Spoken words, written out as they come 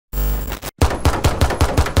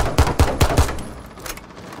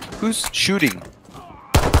Who's shooting?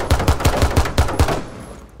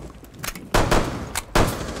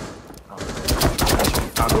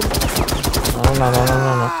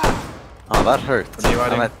 No. Oh, that hurt.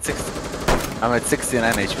 I'm at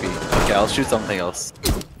 69 HP. Okay, I'll shoot something else.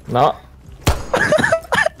 No.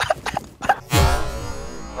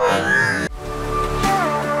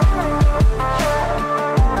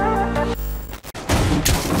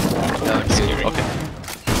 Okay.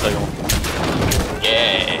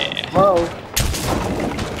 Yeah. Whoa.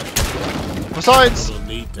 Besides,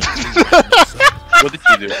 What did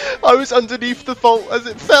you do? I was underneath the vault as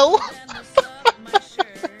it fell.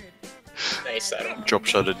 Nice, I don't. Drop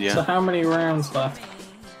shotted, So yeah. how many rounds left?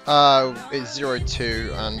 It's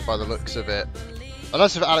 0-2, and by the looks of it,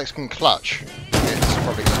 unless if Alex can clutch, it's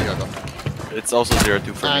probably gonna be over. It's also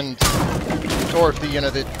 0-2 for me. And or if the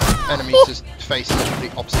the enemies just face in the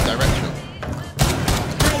complete opposite direction.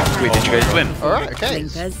 Wait, did you guys win? All right, okay.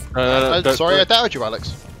 Sorry, I doubted you,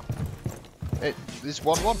 Alex. It's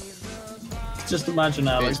 1-1. Just imagine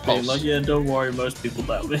Alex It's being pulse. like, yeah, don't worry, most people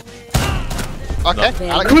doubt me. Okay,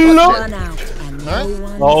 No. Alex. Run out, and no Alright.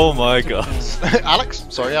 one Oh my god. Alex,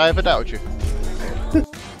 sorry, I ever doubted you.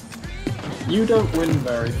 You don't win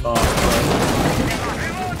very fast,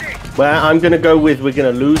 Well, I'm gonna go with we're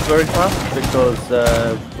gonna lose very fast because,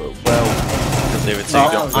 well, Because they would say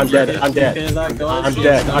Oh, don't I'm do dead. that. I'm dead. Hear that, guys? I'm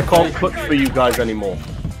dead. I can't push for you guys anymore.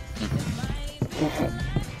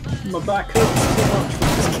 My back hurts too much.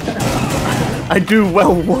 I do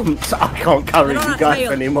well once. I can't carry They're on you our guys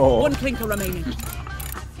tail. anymore. One clinker remaining.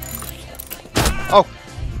 Oh.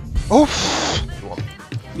 Oof.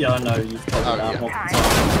 Yeah, I know, you've told me Oh, that yeah. multiple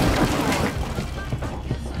times.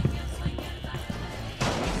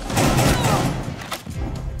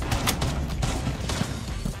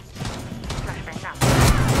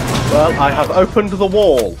 Well, I have opened the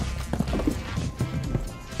wall.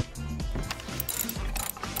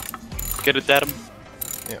 Get it, Adam.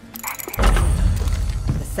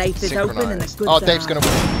 The safe is open and the goods Oh, Dave's are gonna win.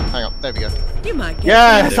 Hang on, there we go. You might get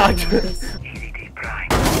Yes, something I out do. of this.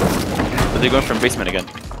 Are they going from basement again?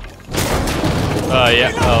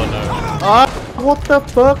 Yeah. Oh no. What the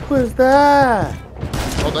fuck was that?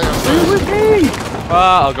 Oh, there Who was he?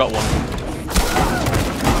 Ah, I got one.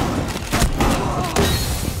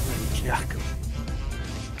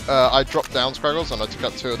 I dropped down Scraggles and I took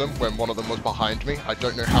out 2 of them when one of them was behind me. I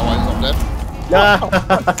don't know how I'm not dead.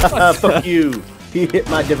 Nah, fuck you. He hit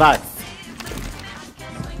my device.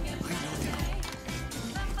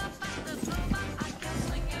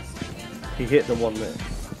 He hit the one there.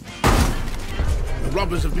 The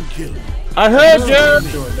robbers have been killed. I heard you! I'm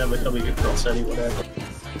sure it's never coming across anyone ever.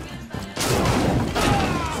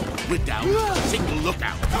 We're down. Take a look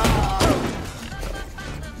out.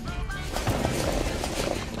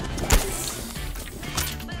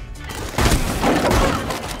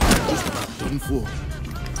 Just about done for.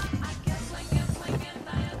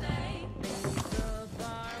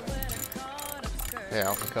 Yeah,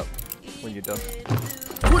 I'll pick up when you're done.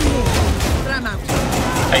 One more. I'm out.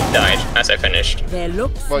 I died as I finished. Their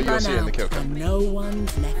looks Well, you'll run see it in the out, kill cam. and no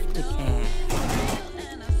one's left to care.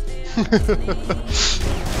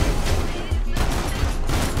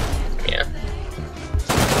 Yeah.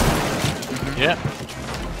 Yeah.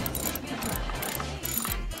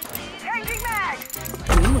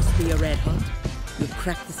 You must be a red hot. You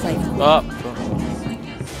cracked the safe. Ah.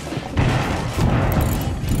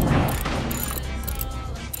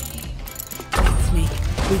 Snake,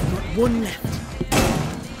 we've got one left.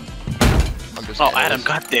 I'm just Oh, getting Adam, this.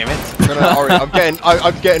 god damn it. No, Ori, I'm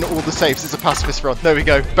getting all the saves. It's a pacifist run. There we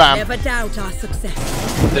go. Bam. Never doubt our success.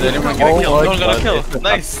 Did anyone get a Oh kill? my No one got a God. kill.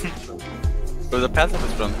 Nice. It was a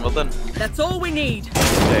pacifist run. Well done. That's all we need.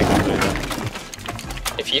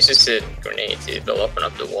 If he uses a grenade, it will open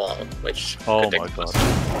up the wall, which Oh could my take god. us.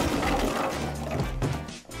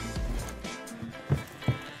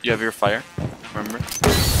 You have your fire, remember?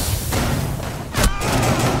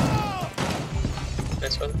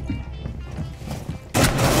 This one.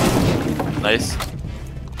 Nice.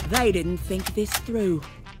 They didn't think this through.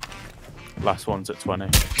 Last one's at 20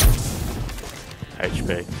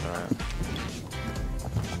 HP.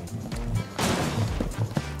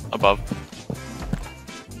 Above.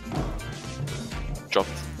 Dropped.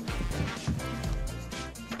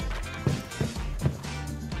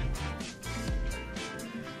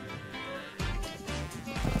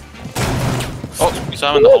 Oh, you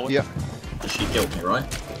saw him in the hallway? Yeah. She killed me, right?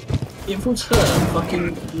 It was her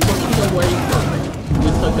fucking looking away from me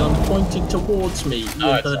with her gun pointing towards me with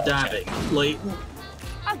Oh, it's her all dabbing. Like,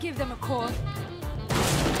 I'll give them a call.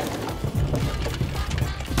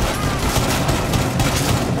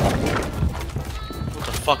 What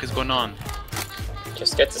the fuck is going on?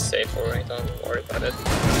 Just get the safe already, don't worry about it.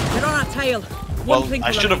 They're on our tail. Well, One thing I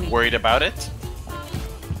will should have remain. worried about it.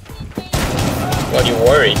 Well, you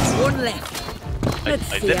worried. One left.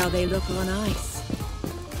 Let's I see did. how they look on ice.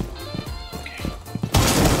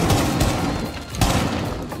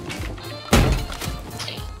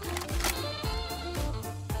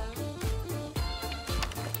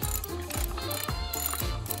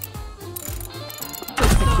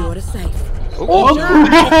 Let's secure a safe. Oh.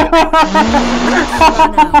 Run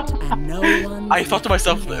out and no one. I thought to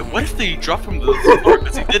myself, what if they drop from the floor?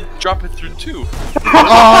 Because he did drop it through too.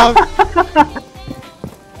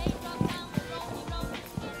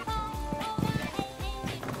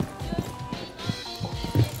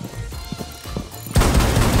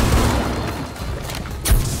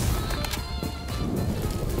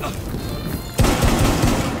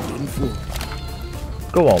 Done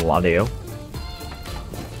for. Go on, laddie.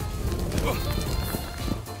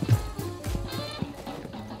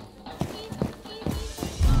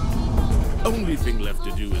 Only thing left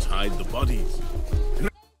to do is hide the bodies.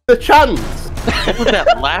 The chance! What was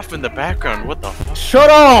that laugh in the background? What the fuck? Shut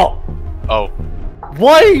up! Oh.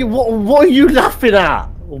 Why? What are you laughing at,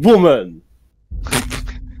 woman?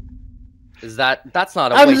 That's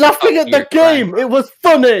not a I'm way to laughing talk at to the your game! It was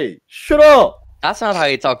funny! Shut up! That's not how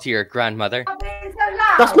you talk to your grandmother.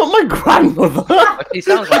 That's not my grandmother! But she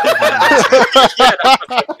sounds like your grandmother.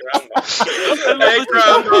 Hey,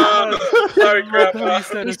 Grandma! Sorry, Grandma.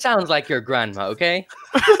 He sounds like your grandma, okay?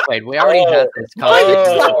 Wait, we already had this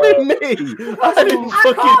conversation. Slapping me! I didn't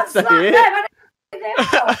fucking say it!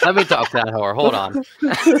 Let me talk to that whore. Hold on.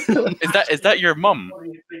 Is that your mum?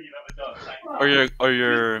 Or your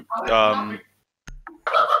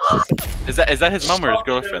Is that his mum or his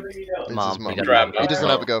girlfriend? Mom, Mum. he doesn't have a He doesn't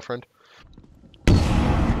girlfriend. have a girlfriend.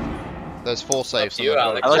 There's 4 safes. You,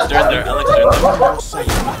 on the Alex. Alex, they're in there. Alex, they're in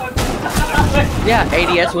there. Yeah,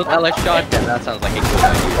 ADS with LX shotgun. That sounds like a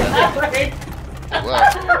good idea. Well,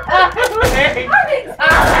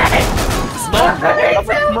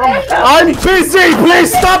 I'm busy!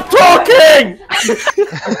 Please stop talking!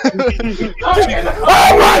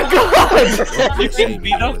 Oh my god! You can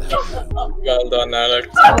beat up. Well done, Alex.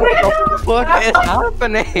 What is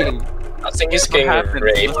happening? I think he's What getting happened?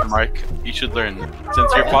 raped. Listen, Mark, you should learn.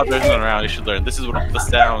 Since your father isn't around, you should learn. This is what the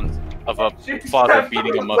sound of a father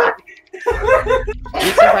beating a mother. Since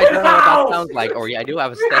I don't know what that sounds like, or yeah, I do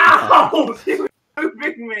have a step.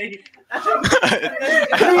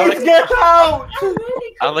 Please get out!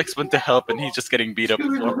 Alex went to help and he's just getting beat up as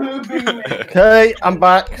well. Okay, I'm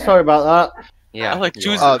back. Sorry about that. Yeah. Alex,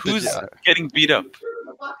 you who's, are. who's getting beat up?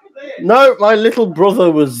 No, my little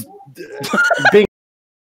brother was being.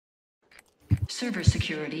 Server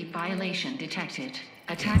security violation detected.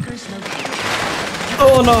 Attackers located.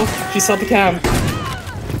 Oh no, she saw the cam.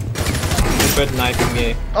 Good knifing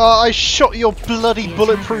me. oh, I shot your bloody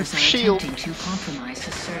bulletproof shield. To compromise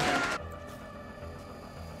the server.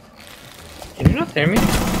 Can you not hear me?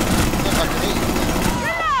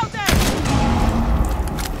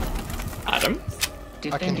 Adam?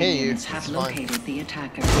 I can hear you. Units have It's fine. located the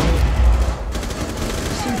attacker.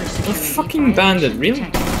 A fucking bandit, really?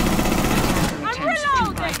 Attacker attempts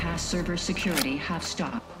to bypass server security have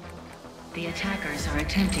stopped. The attackers are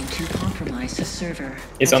attempting to compromise the server.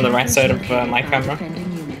 It's on the right side of Attackers my located by camera.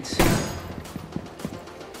 defending units.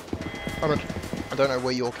 I don't know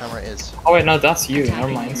where your camera is. Oh wait, no, that's you. Never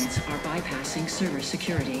Attacking mind. units are bypassing server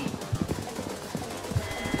security.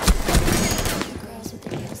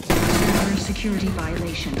 Server security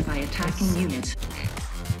violation by attacking units.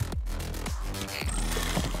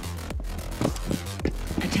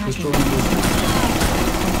 Attacking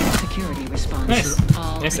units. Security response. Nice.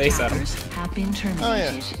 All Nice ace, Adam. attackers have been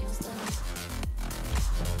terminated.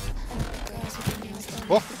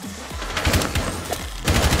 What?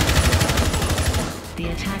 The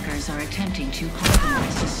attackers are attempting to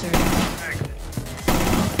compromise the server.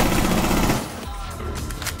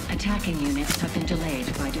 Attacking units have been delayed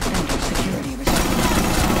by defender security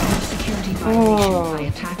response. Security violation by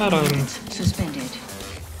attacking Adam. units suspended.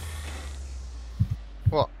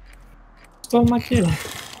 What? Stole my kill.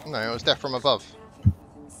 No, it was death from above.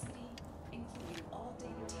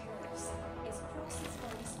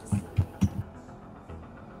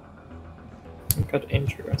 Got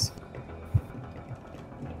injuries.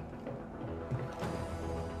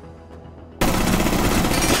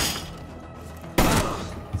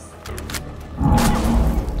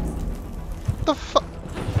 The fuck?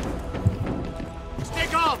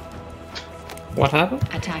 Stick off! What happened?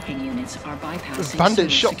 Attacking units are bypassing Bandit server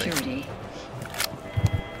shot me. security.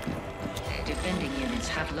 Defending units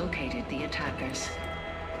have located the attackers.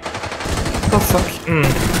 the fuck?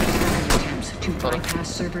 Attempts to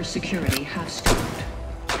bypass server security have stopped.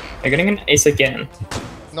 You're getting an ace again.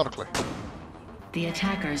 Not a clue. The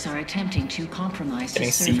attackers are attempting to compromise the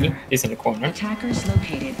Getting C. server. He's in the corner. Attackers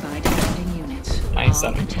located by defending units. Nice.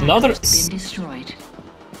 All attackers Another. have been destroyed.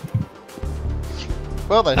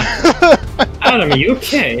 Well then. Adam, are you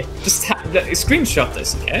okay? Just screenshot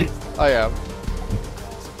this, okay? I am.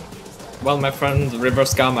 Well, my friend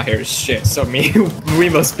ReverseGamma here is shit, so we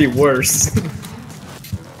must be worse.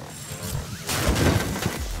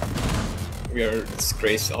 We are a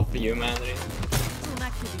disgrace of humanity.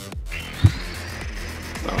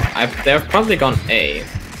 Oh, they've probably gone A.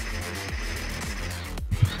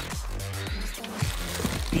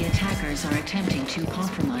 The attackers are attempting to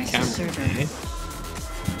compromise the server. A.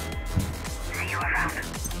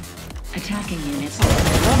 Attacking units.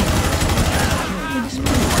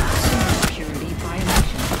 Security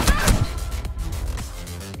violation.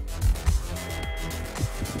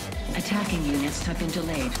 Attacking units have been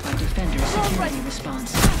delayed by defender security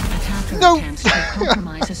response. Attacker attempts to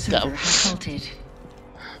compromise a server have halted.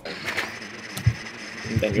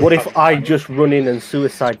 What if I just run in and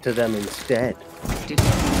suicide to them instead?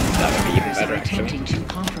 That would be even better, actually. Attempting to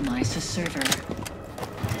compromise the server.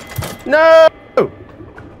 No!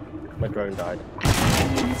 My drone died.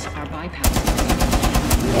 Attacking units are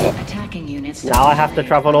bypassed. Attacking units. Now I have to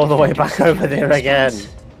travel all the way back over there again.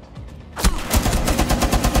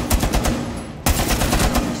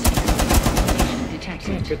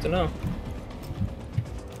 Detected. Good to know.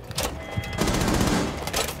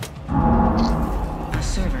 A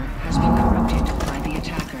server has been corrupted by the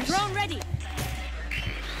attackers. Drone ready.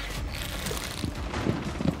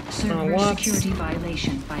 Server what? security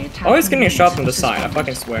violation by attacking. Always getting a shot units from the side, I suspended.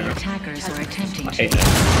 fucking swear. The attackers are attempting I to hate that.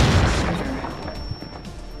 server.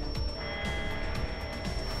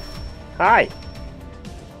 Hi.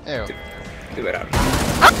 Ew. Do it out.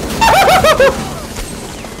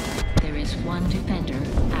 There is one defender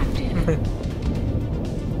active.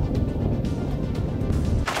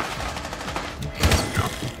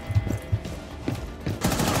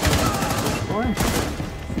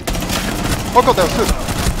 Oh god, that was good.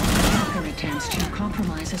 Attacker attempts to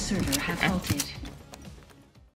compromise a server have halted.